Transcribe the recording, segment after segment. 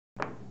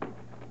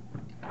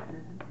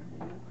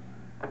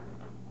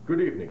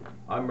Good evening.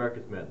 I'm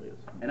Marcus Manlius.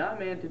 And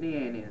I'm Anthony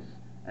Annius,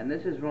 and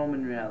this is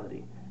Roman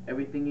Reality.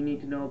 Everything you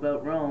need to know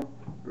about Rome,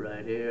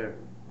 right here.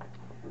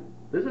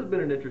 This has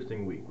been an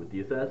interesting week with the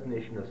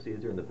assassination of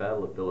Caesar and the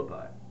Battle of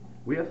Philippi.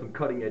 We have some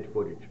cutting-edge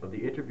footage of the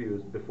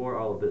interviews before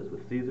all of this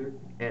with Caesar,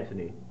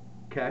 Antony,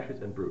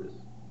 Cassius, and Brutus,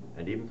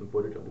 and even some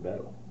footage of the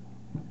battle.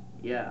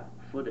 Yeah,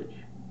 footage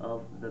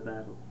of the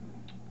battle.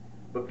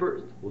 But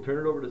first, we'll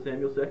turn it over to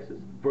Samuel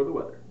Sextus for the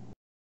weather.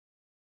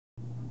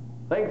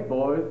 Thanks,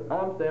 boys.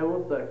 I'm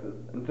Samuel Sextus,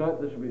 and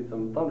tonight there should be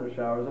some thunder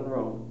showers in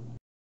Rome.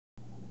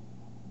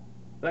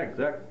 Thanks,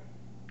 Sex.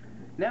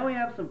 Now we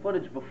have some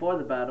footage before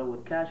the battle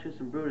with Cassius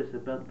and Brutus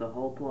about the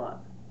whole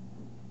plot.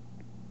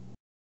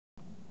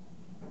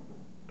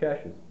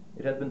 Cassius,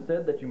 it has been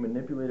said that you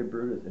manipulated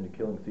Brutus into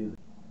killing Caesar.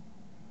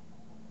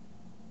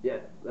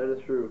 Yes, that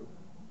is true.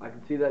 I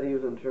could see that he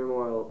was in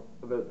turmoil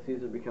about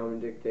Caesar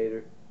becoming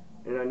dictator,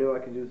 and I knew I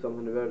could do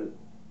something about it,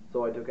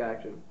 so I took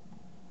action.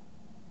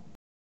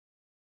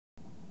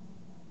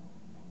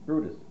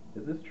 Brutus,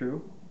 is this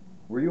true?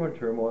 Were you in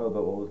turmoil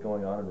about what was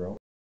going on in Rome?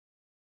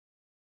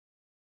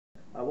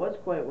 I was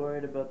quite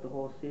worried about the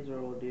whole Caesar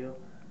ordeal,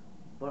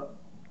 and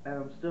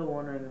I'm still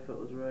wondering if it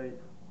was right.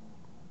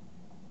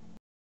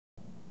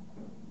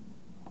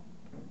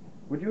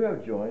 Would you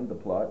have joined the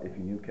plot if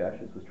you knew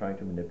Cassius was trying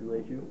to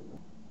manipulate you?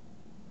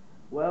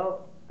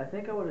 Well, I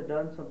think I would have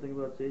done something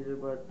about Caesar,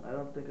 but I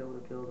don't think I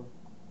would have killed him.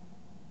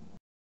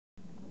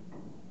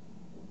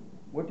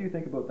 What do you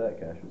think about that,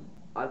 Cassius?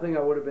 I think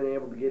I would have been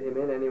able to get him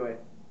in anyway.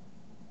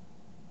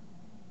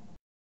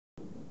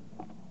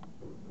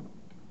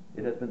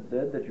 It has been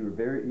said that you were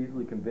very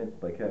easily convinced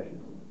by Cassius.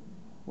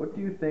 What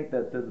do you think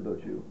that says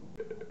about you?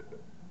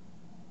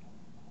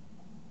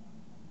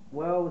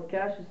 Well, with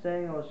Cassius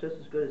saying I was just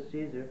as good as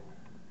Caesar,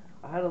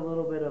 I had a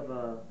little bit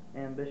of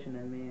ambition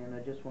in me, and I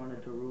just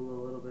wanted to rule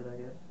a little bit, I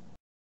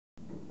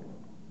guess.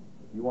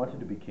 You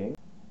wanted to be king?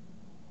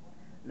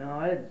 No,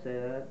 I didn't say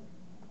that.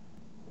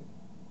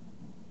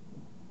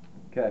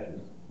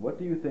 Cassius, what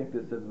do you think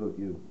this says about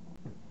you?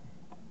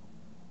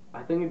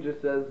 I think it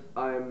just says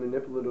I am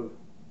manipulative.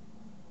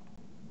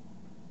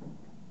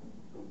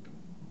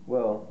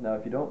 Well, now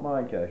if you don't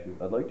mind, Cassius,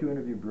 I'd like to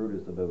interview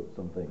Brutus about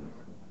some things.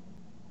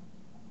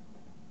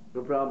 No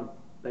problem.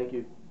 Thank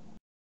you.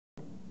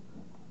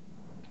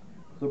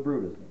 So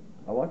Brutus,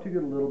 I want to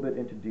get a little bit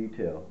into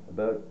detail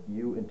about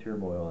you in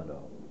turmoil and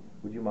all.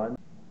 Would you mind?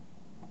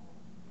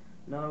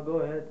 No, go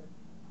ahead.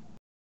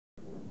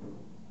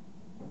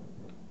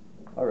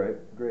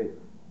 Alright, great.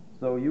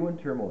 So you in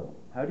turmoil.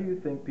 How do you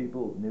think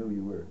people knew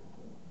you were?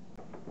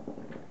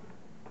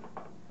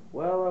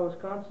 Well, I was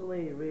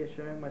constantly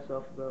reassuring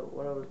myself about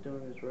what I was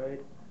doing is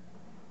right,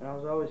 and I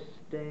was always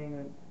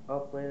staying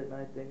up late at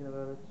night thinking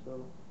about it,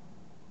 so...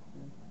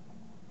 Yeah.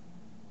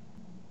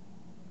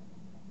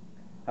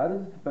 How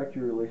does this affect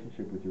your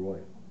relationship with your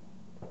wife?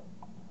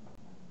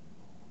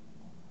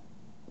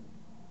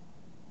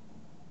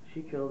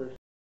 She killed herself.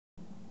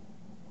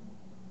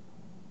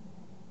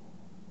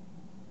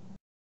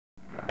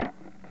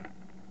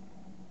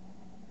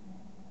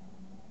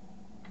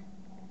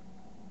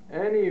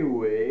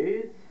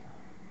 Anyways,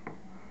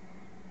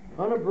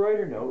 on a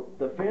brighter note,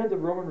 the fans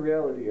of Roman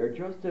Reality are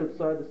just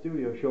outside the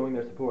studio showing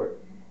their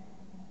support.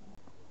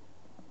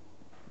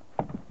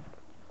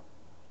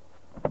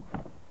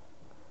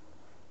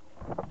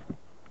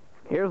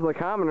 Here's the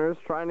commoners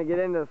trying to get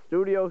into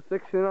Studio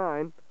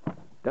 69.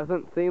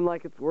 Doesn't seem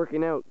like it's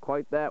working out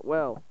quite that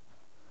well.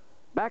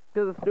 Back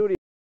to the studio.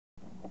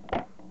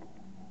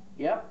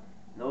 Yep,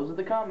 those are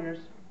the commoners.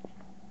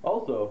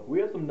 Also, we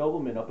have some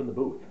noblemen up in the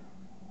booth.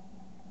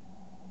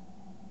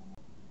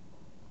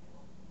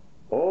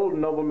 Old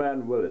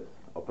nobleman Willis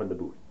up in the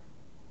booth.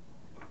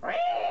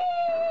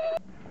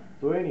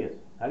 So Annius,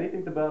 how do you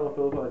think the Battle of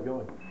Philippi is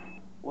going?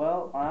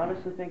 Well, I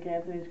honestly think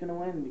Anthony's going to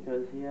win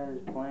because he had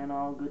his plan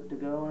all good to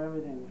go and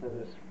everything for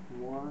this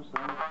war, so...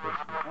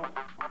 Oh.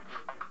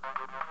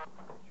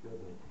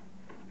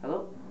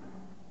 Hello?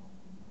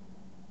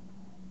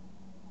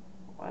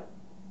 What?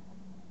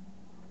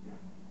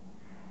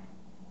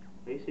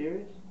 Are you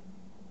serious?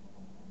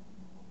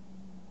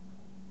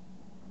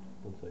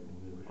 1 second,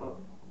 we have a shot.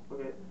 Oh,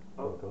 okay.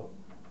 Oh,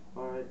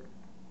 alright.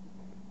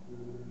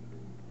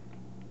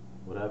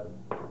 What happened?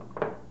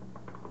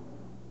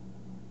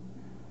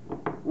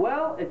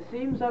 Well, it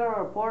seems that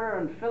our reporter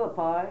in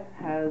Philippi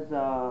has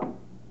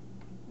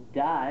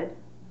died,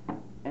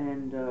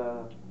 and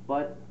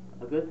but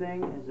a good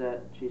thing is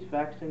that she's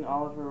faxing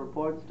all of her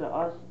reports to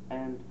us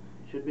and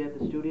should be at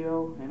the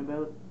studio in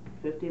about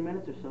 15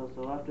 minutes or so.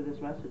 So after this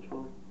message,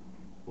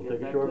 we'll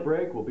take a short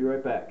break. We'll be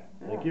right back.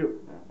 Yeah. Thank you.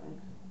 Yeah,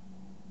 thanks.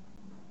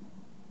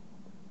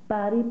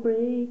 Body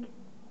break.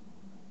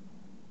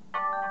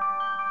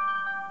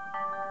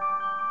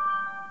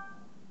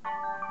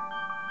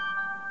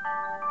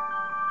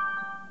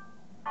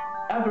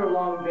 After a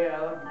long day, I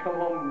like to come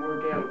home and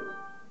work out.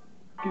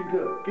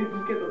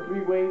 Just get the 3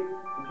 weights,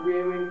 the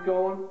 3 A weights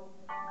going. You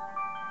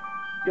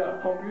gotta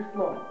pump your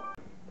slump.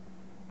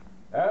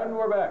 And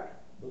we're back.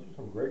 Those are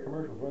some great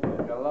commercials,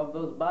 weren't they? I love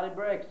those body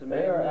breaks.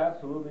 They are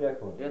absolutely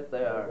excellent. Yes, they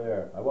are. They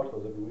are. I watch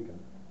those every weekend.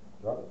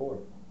 They're on at 4.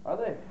 Are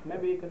they?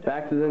 Maybe you can take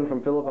Faxes in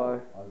from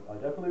Philippi. I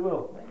definitely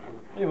will.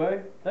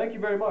 Anyway, thank you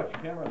very much,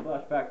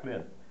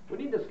 camera/faxman. We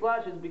need the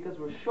slashes because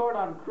we're short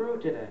on crew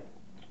today.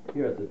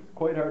 Yes, it's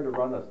quite hard to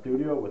run a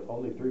studio with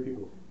only 3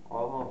 people.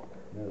 Oh,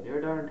 Yes.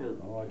 you're darn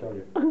too. Oh, I tell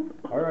you.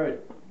 Alright.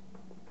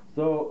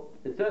 So,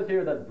 it says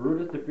here that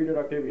Brutus defeated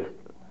Octavius.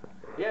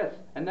 Yes,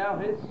 and now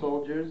his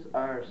soldiers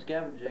are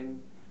scavenging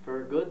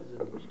for goods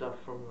and stuff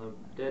from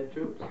the dead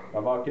troops.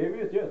 Of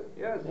Octavius? Yes.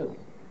 Yes. Yes.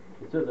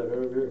 It says that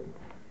right over here.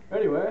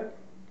 Anyway,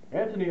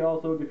 Antony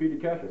also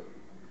defeated Cassius.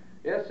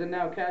 Yes, and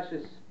now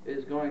Cassius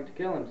is going to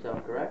kill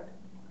himself, correct?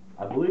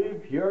 I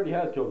believe he already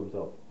has killed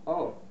himself.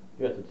 Oh.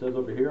 Yes, it says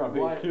over here on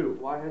page 2.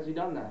 Why has he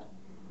done that?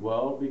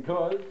 Well,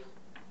 because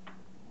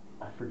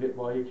I forget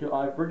why he killed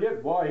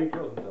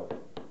himself.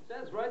 It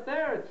says right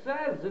there, it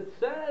says.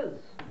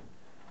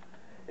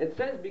 It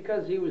says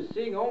because he was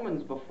seeing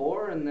omens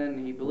before and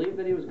then he believed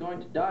that he was going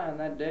to die on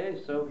that day,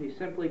 so he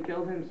simply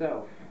killed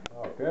himself.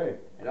 Okay.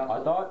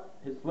 I thought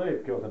his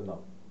slave killed him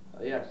though.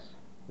 Yes.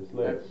 His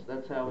slave.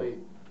 That's how he...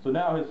 So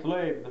now his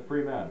slave is a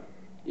free man.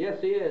 Yes,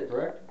 he is.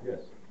 Correct? Yes.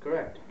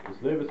 Correct. The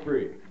slave is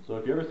free. So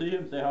if you ever see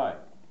him, say hi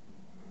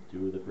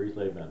to the free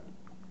slave man.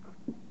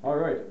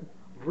 Alright.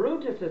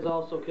 Brutus has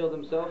also killed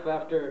himself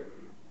after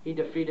he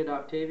defeated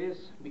Octavius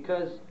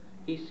because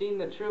he's seen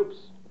the troops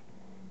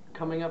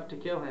coming up to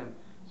kill him.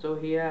 So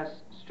he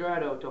asked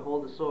Strato to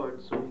hold the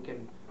sword so he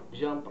can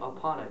jump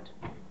upon it.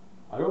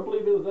 I don't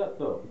believe it was that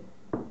though.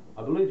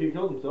 I believe he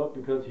killed himself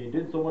because he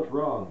did so much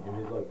wrong in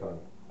his lifetime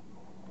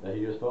that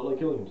he just felt like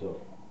killing himself.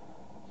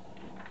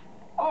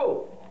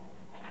 Oh!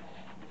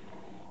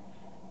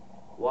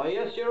 Why,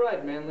 yes, you're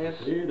right, Manlius.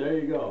 See, there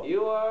you go.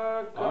 You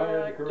are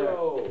correct.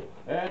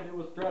 And it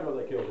was Strato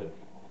that killed him.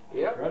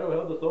 Yep. Strato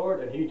held the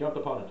sword and he jumped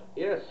upon it.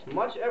 Yes,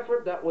 much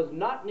effort that was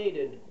not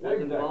needed was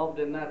Exactly. involved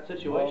in that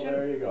situation. Well,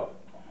 there you go.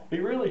 He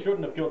really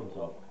shouldn't have killed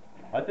himself.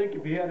 I think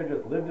if he had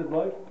just lived his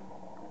life,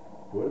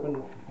 he would have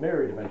been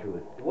married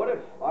eventually. What if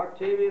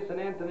Octavius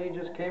and Antony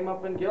just came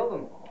up and killed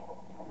him?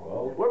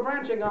 Well, We're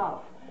branching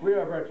off. we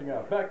are branching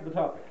out. Back to the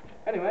topic.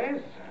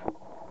 Anyways,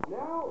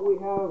 now we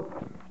have,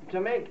 to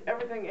make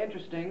everything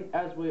interesting,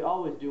 as we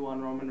always do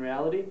on Roman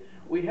Reality,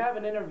 we have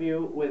an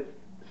interview with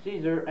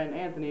Caesar and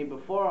Antony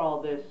before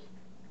all this.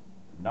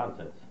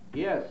 Nonsense.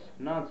 Yes,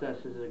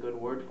 nonsense is a good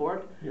word for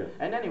it. Yes.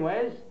 And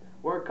anyways,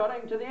 we're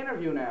cutting to the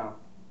interview now.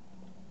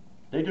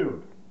 Stay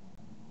tuned.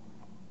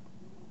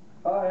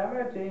 Hi, I'm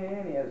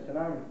Antonius, and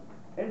I'm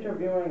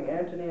interviewing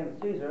Antony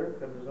and Caesar,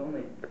 because there's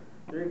only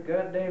 3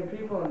 goddamn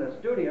people in the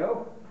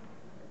studio.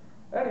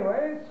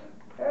 Anyways,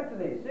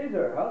 Antony,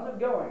 Caesar, how's it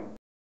going?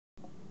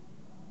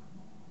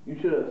 You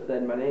should have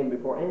said my name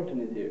before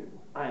Antony's here.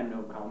 I am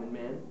no common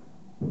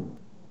man.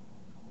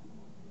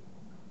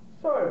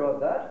 Sorry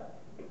about that.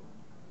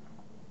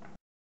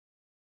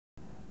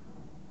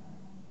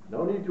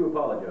 No need to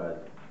apologize.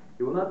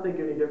 He will not think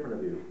any different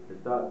of you. His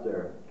thoughts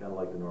are kind of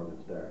like the Northern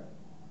Star.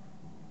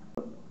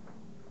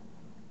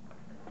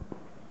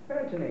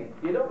 Antony,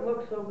 you don't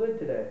look so good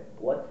today.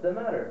 What's the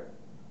matter?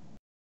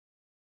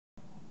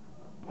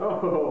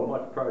 Oh,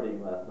 much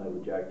partying last night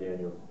with Jack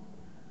Daniels.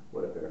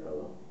 What a fair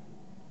fellow.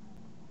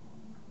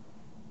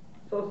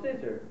 So,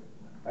 Caesar,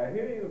 I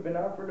hear you've been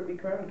offered to be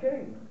crowned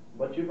king,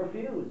 but you've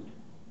refused.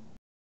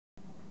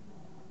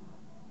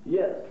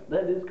 Yes,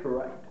 that is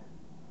correct.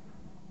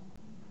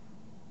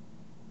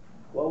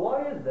 Well,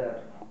 why is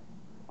that?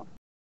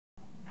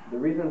 The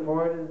reason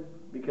for it is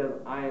because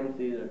I am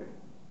Caesar.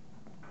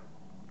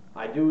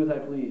 I do as I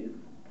please.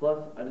 Plus,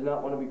 I did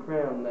not want to be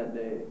crowned that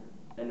day,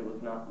 and it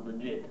was not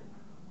legit.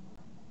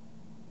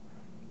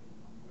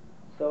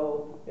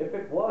 So, if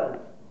it was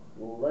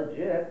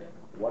legit,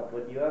 what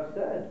would you have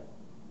said?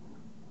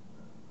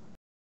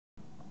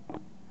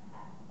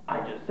 I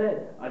just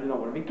said I did not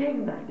want to be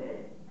king that day.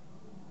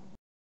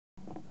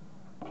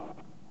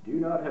 Do you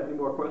not have any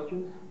more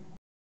questions?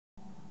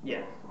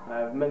 Yes, I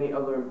have many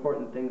other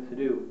important things to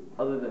do,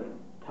 other than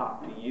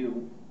talk to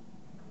you.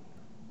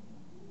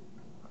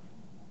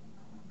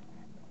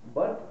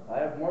 But I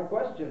have more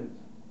questions.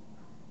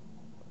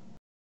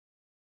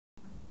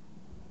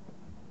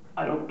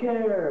 I don't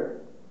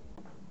care.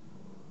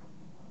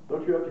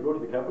 Don't you have to go to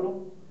the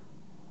capital?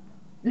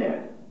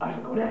 Yes, I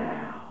shall go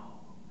now.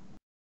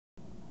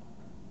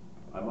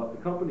 I must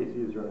accompany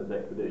Caesar on his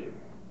expedition.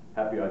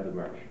 Happy Ides of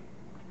March.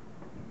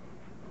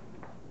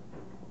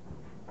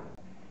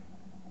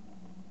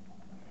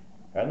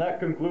 And that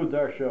concludes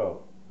our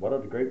show. What a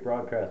great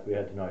broadcast we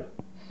had tonight.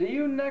 See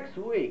you next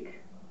week.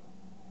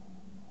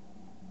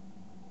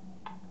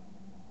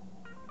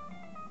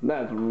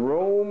 That's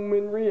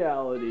Roman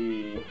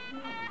reality.